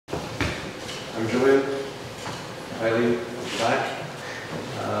I'm Julian. Eileen, back.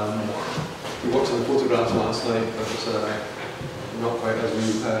 We worked on the photographs last night, but not quite as we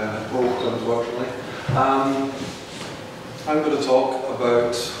hoped, unfortunately. I'm going to talk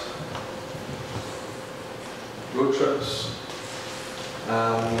about road trips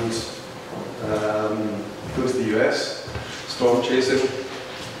and go to the US, storm chasing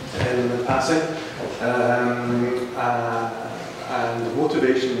in passing, and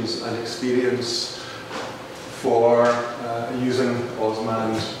motivations and experience for using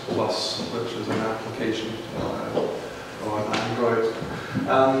OSMAND Plus, which is an application on Android.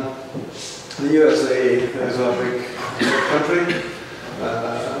 The USA is a big country.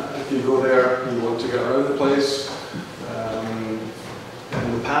 If you go there, you want to get around the place.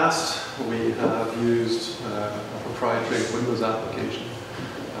 In the past, we have used a proprietary Windows application,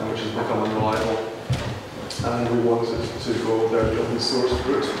 which has become unreliable. And we wanted to go down the open source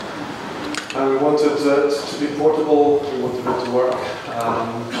route. And we wanted it to be portable, we wanted it to work.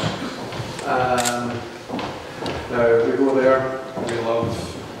 Now, we go there, we love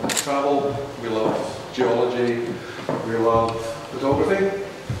travel, we love geology, we love photography.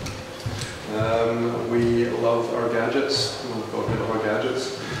 We love our gadgets, we've got rid of our gadgets.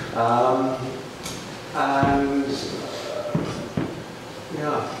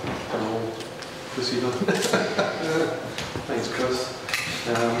 Yeah, I'll proceed on. Thanks, Chris.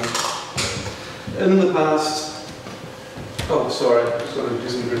 In the past, oh sorry, I'm just going to do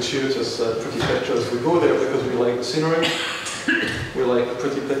some gratuitous pretty pictures. We go there because we like the scenery, we like the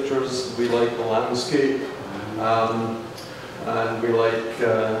pretty pictures, we like the landscape, and we like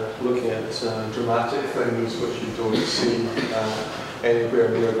looking at dramatic things which you don't see anywhere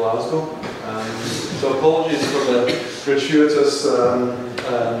near Glasgow. So apologies for the gratuitous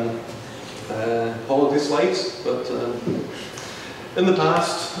holiday slides, but in the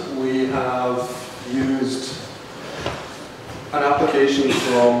past we have used an application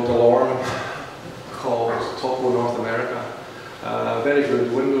from Delorme called Topo North America. Very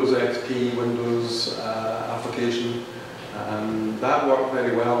good Windows XP, Windows application. That worked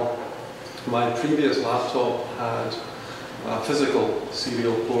very well. My previous laptop had a physical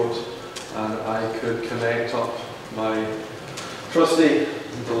serial port, and I could connect up my trusty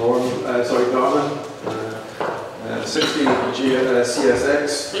Garmin 60 CSX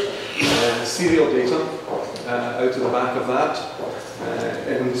serial data out of the back of that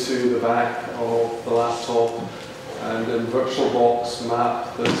into the back of the laptop, and in VirtualBox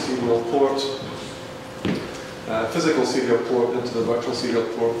map the serial port, physical serial port into the virtual serial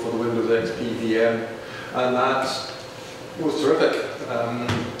port for the Windows XP VM, and that was terrific.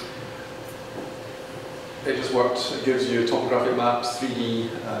 It just worked. It gives you topographic maps, 3D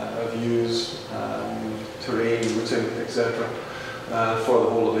views, terrain, routing, etc. For the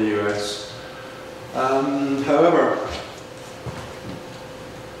whole of the US. However,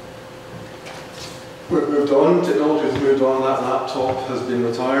 we've moved on, technology has moved on, that laptop has been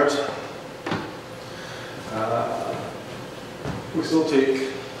retired. We still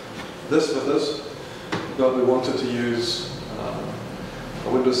take this with us, but we wanted to use a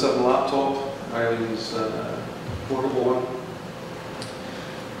Windows 7 laptop, Eileen's portable one.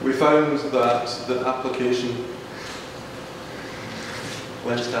 We found that the application,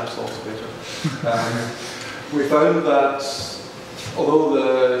 lens caps off better. We found that although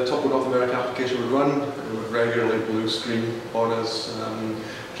the Topo North America application would run, it would regularly blue screen on us,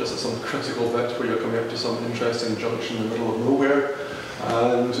 just at some critical bit where you're coming up to some interesting junction in the middle of nowhere,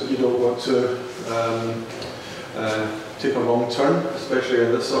 and you don't want to take a wrong turn, especially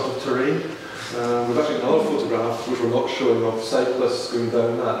in this sort of terrain. We've actually got another photograph which we're not showing of cyclists going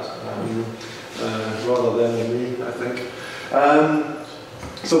down that, rather than me, I think.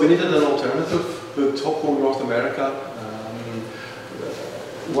 So we needed an alternative. The Topo North America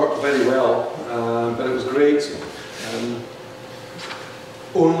worked very well, but it was great.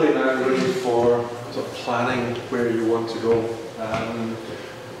 Only now really for sort of planning where you want to go.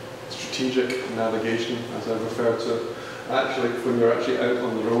 Strategic navigation, as I refer to it. Actually, when you're actually out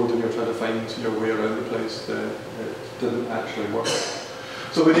on the road and you're trying to find your way around the place, then it didn't actually work.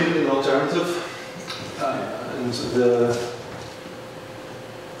 So we needed an alternative, and the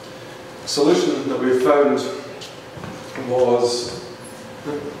solution that we found was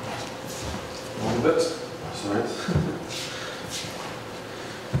one bit. Sorry.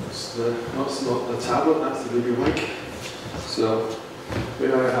 That's not the tablet, that's the baby mic. So we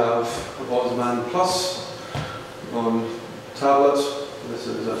now have OSMAND Plus on tablet. This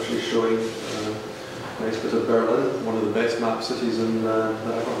is actually showing a nice bit of Berlin, one of the best map cities that I've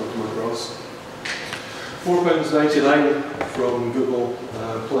ever come across. £4.99 from Google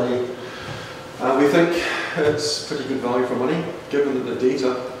Play. think it's pretty good value for money, given that the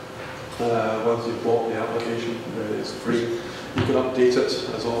data, once you've bought the application, is free. You can update it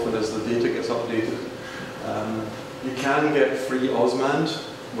as often as the data gets updated. You can get free OSMAND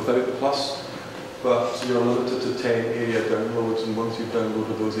without the plus, but you're limited to 10 area downloads, and once you've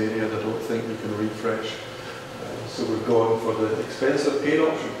downloaded those areas, I don't think you can refresh. So we've gone for the expensive paid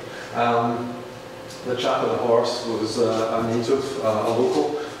option. The chap on the horse was a native, a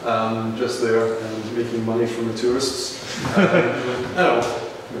local, just there making money from the tourists.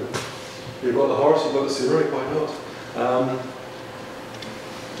 You've got the horse, you've got the scenery, why not?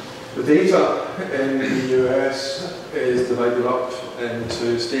 The data in the US is divided up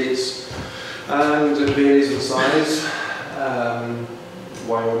into states, and it varies in size.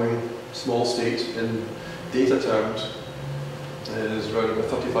 Wyoming, small state in data terms, is around about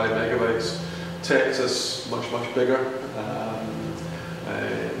 35 megabytes. Texas, much bigger,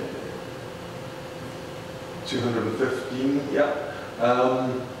 215, yeah.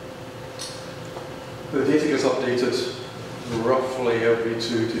 The data gets updated roughly every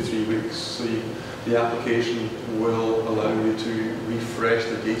 2 to 3 weeks, so the application will allow you to refresh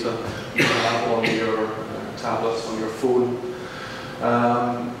the data you have on your tablets, on your phone.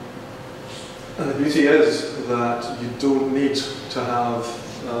 And the beauty is that you don't need to have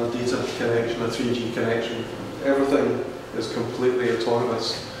a data connection, a 3G connection. Everything is completely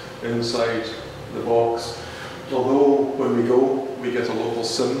autonomous inside the box. Although when we go, we get a local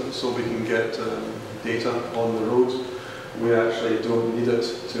SIM, so we can get data on the road. We actually don't need it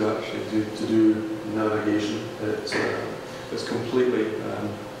to actually do navigation. It's completely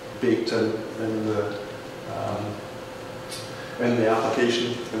baked in the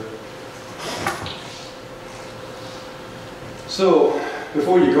application. So,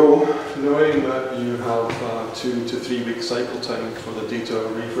 before you go, knowing that you have 2 to 3 week cycle time for the data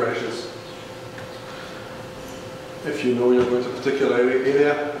refreshes, if you know you're going to a particular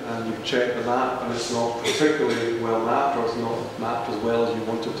area and you've checked the map and it's not particularly well mapped, or it's not mapped as well as you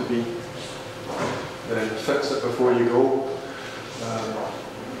want it to be, then fix it before you go.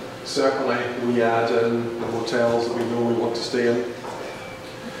 Certainly we add in the hotels that we know we want to stay in.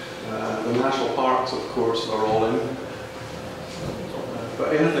 The national parks, of course, are all in.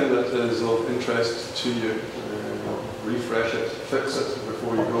 But anything that is of interest to you, refresh it, fix it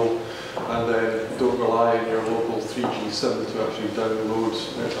before you go, and then don't rely on your local 3G SIM to actually download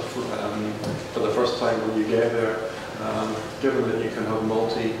for the first time when you get there. Given that you can have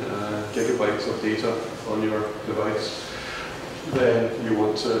multi-gigabytes of data on your device, then you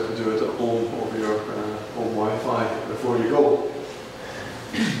want to do it at home over your home Wi-Fi before you go.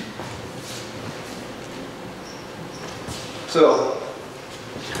 So,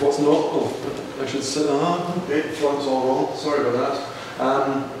 what's not, I should say, okay, front's all wrong, sorry about that.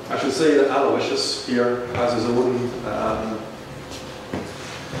 I should say that Aloysius here has his own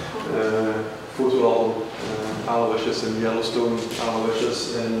photo album, Aloysius in Yellowstone,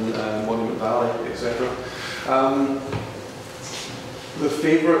 Aloysius in Monument Valley, etc. The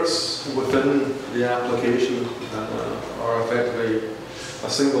favourites within the application are effectively a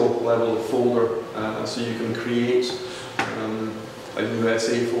single level of folder, so you can create a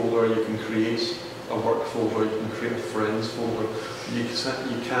USA folder, you can create a work folder, you can create a friends folder. You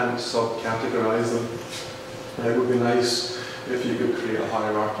can't subcategorize them. It would be nice if you could create a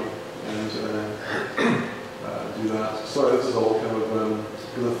hierarchy and do that. Sorry, this is all kind of,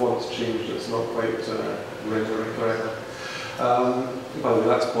 the font's changed, it's not quite rendering correctly. By the way,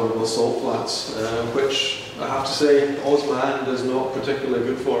 that's portable salt flats, which I have to say OSMAND is not particularly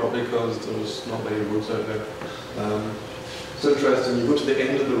good for because there's not many roads out there. It's interesting, you go to the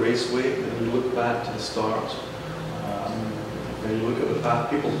end of the raceway and you look back to the start, and you look at the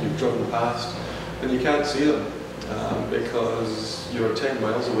people you've driven past, and you can't see them because you're 10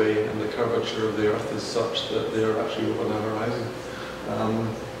 miles away and the curvature of the earth is such that they're actually over the horizon.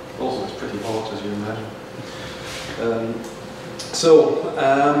 Also, it's pretty hot, as you imagine.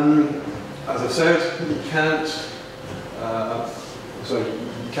 As I've said, you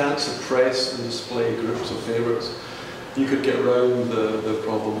can't suppress and display groups of favourites. You could get around the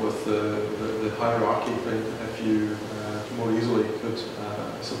problem with the hierarchy thing if you more easily could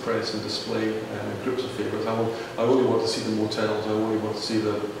suppress and display groups of favourites. I only want to see the motels, I only want to see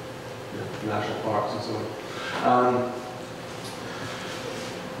the national parks and so on.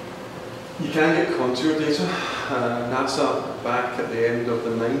 You can get contour data. NASA, back at the end of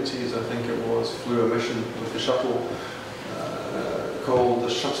the 90s, I think it was, flew a mission with the shuttle called the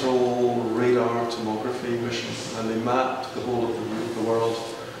Shuttle Radar Tomography Mission, and they mapped the whole of the world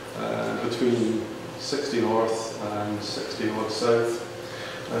between 60 north and 60 odd south,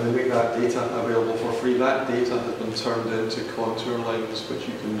 and they make that data available for free. That data has been turned into contour lines which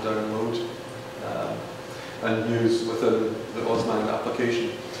you can download and use within the OSMAND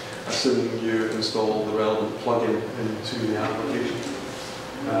application, assuming you install the relevant plugin into the application.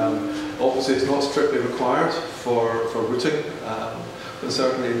 Obviously it's not strictly required for routing, but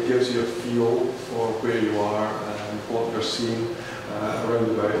certainly it gives you a feel for where you are and what you're seeing around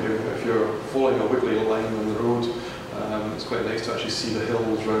about you. If you're following a wiggly line on the road, it's quite nice to actually see the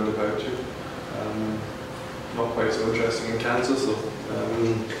hills round about you. Not quite so interesting in Kansas though,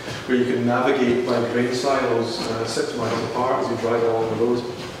 where you can navigate by grain silos 6 miles apart as you drive along the road,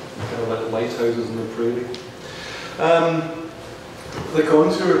 kind of like lighthouses in the prairie. The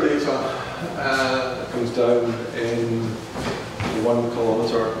contour data comes down in 1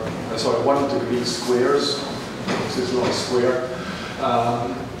 degree squares, so it's not a square.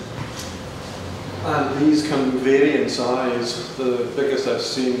 And these can vary in size. The biggest I've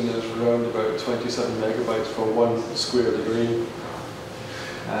seen is around about 27 megabytes for 1 square degree.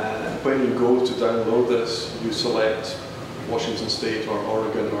 When you go to download this, you select Washington State or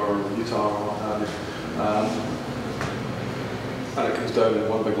Oregon or Utah or what have you. And it comes down in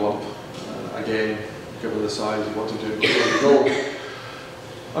one big lump. Again, given the size you want to do it before you go.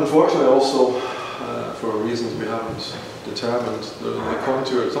 Unfortunately also, for reasons we haven't determined, some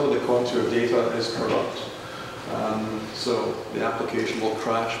of the contour data is corrupt. So the application will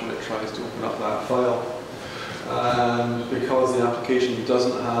crash when it tries to open up that file. And because the application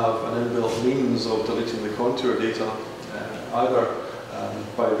doesn't have an inbuilt means of deleting the contour data, either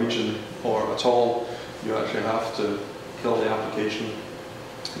by region or at all, you actually have to kill the application,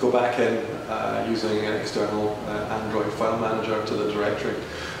 go back in using an external Android file manager to the directory,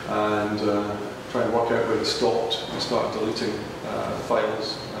 and try and work out where it stopped and start deleting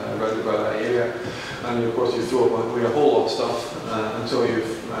files around about that area. And of course you throw away a whole lot of stuff until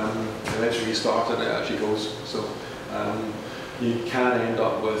you've eventually restarted and it actually goes. So you can end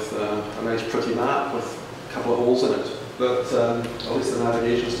up with a nice pretty map with a couple of holes in it, but at least the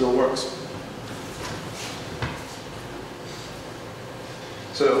navigation still works.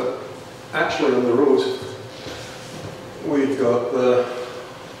 So actually on the road we've got the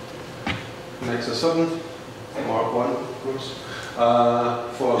Nexus 7, Mark 1 of course,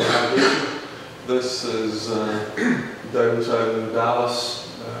 for navigation. This is downtown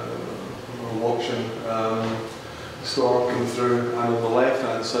Dallas, we're watching storm come through, and on the left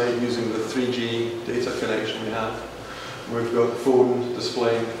hand side, using the 3G data connection we have, we've got the phone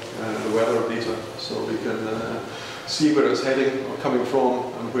displaying the weather data, so we can see where it's heading or coming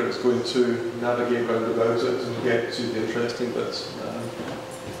from and where it's going to navigate round about it and get to the interesting bits.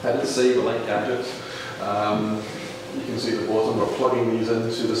 I did say we like gadgets. You can see at the bottom we're plugging these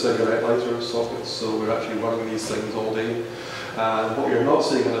into the cigarette lighter sockets, so we're actually running these things all day. And what you're not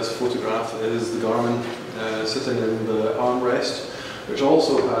seeing in this photograph is the Garmin sitting in the armrest, which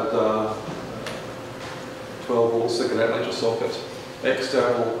also had a 12-volt cigarette lighter socket,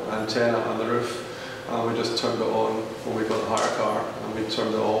 external antenna on the roof, and we just turned it on when we got the hire car, and we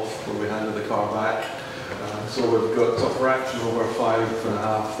turned it off when we handed the car back. So we've got a fraction over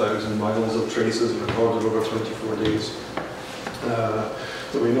 5,500 miles of traces recorded over 24 days.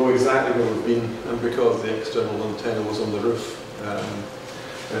 So we know exactly where we've been, and because the external antenna was on the roof,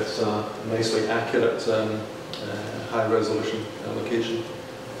 it's a nicely accurate high resolution location.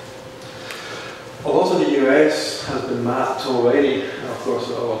 A lot of the US has been mapped already, of course,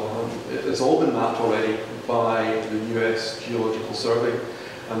 it's all been mapped already by the US Geological Survey,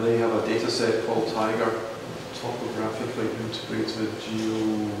 and they have a data set called Tiger, topographically integrated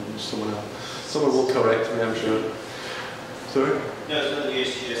someone will correct me, I'm sure. Sorry? No, it's not the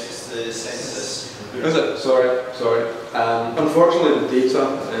USGS, it's the census. Is it? Sorry. Unfortunately, the data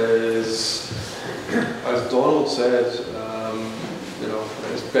is, as Donald said, you know,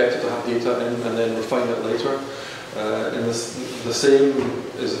 it's better to have data in and then refine it later. And the same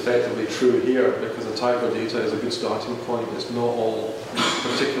is effectively true here, because the type of data is a good starting point. It's not all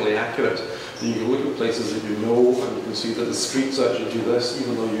particularly accurate. You can look at places that you know, and you can see that the streets actually do this,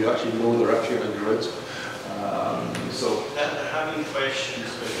 even though you actually know they're actually on your route. So they're having questions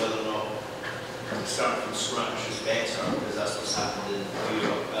about whether or not starting from scratch is better, because that's what's happened in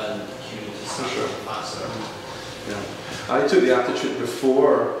Europe and communities starting faster. Yeah. I took the attitude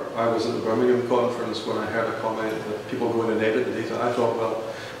before I was at the Birmingham conference when I heard a comment that people go in and edit the data. I thought, well,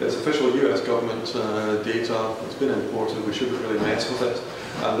 it's official US government data, it's been imported, we shouldn't really mess with it.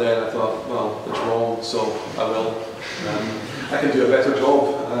 And then I thought, well, it's wrong, so I will. I can do a better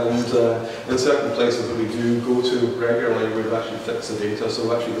job, and in certain places that we do go to regularly, we've actually fixed the data,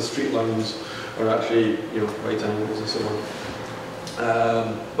 so actually the street lines are actually, you know, right angles and so on.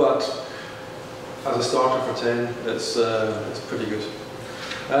 But as a starter for 10, it's pretty good.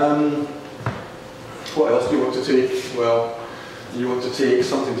 What else do you want to take? Well, you want to take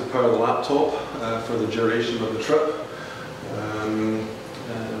something to power the laptop for the duration of the trip.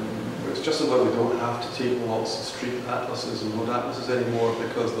 It's just about we don't have to take lots of street atlases and road atlases anymore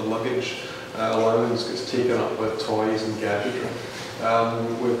because the luggage allowance gets taken up with toys and gadgetry.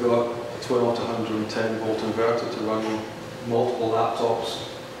 We've got a 12 to 110 volt inverter to run multiple laptops.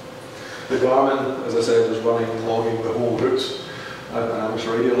 The Garmin, as I said, is logging the whole route. I have an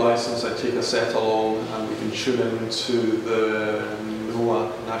amateur radio license. I take a set along and we can tune into the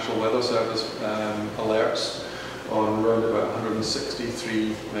NOAA National Weather Service alerts on around about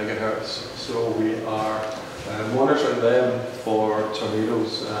 163 megahertz. So we are monitoring them for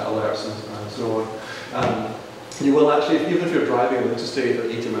tornadoes, alerts and so on. You will actually, even if you're driving an interstate at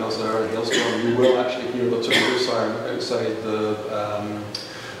 80 miles an hour in a hailstorm, you will actually hear the tornado siren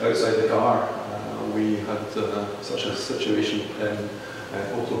outside the car. We had such a situation in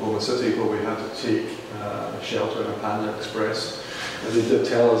Oklahoma City where we had to take shelter in a Panda Express. And they did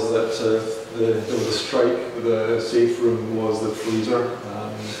tell us that there was a strike, the safe room was the freezer.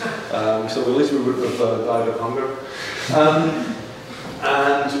 So at least we wouldn't have died of hunger.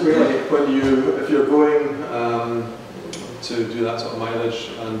 And really, if you're going to do that sort of mileage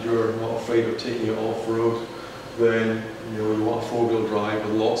and you're not afraid of taking it off road, then you want a 4-wheel drive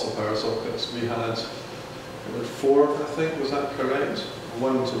with lots of power sockets. We had 4, I think, was that correct?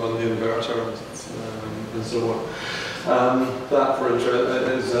 1 to run the inverter and so on. That for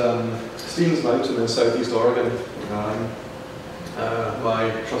is Stevens Mountain in southeast Oregon.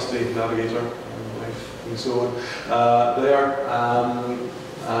 My trusty navigator, wife, and so on. There,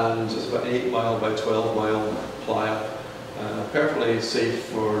 and it's about 8 mile by 12 mile playa. Perfectly safe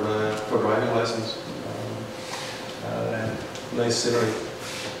for driving license. Nice scenery.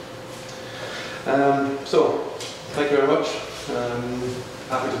 So, thank you very much.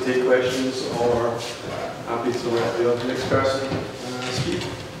 Happy to take questions or happy to let the next person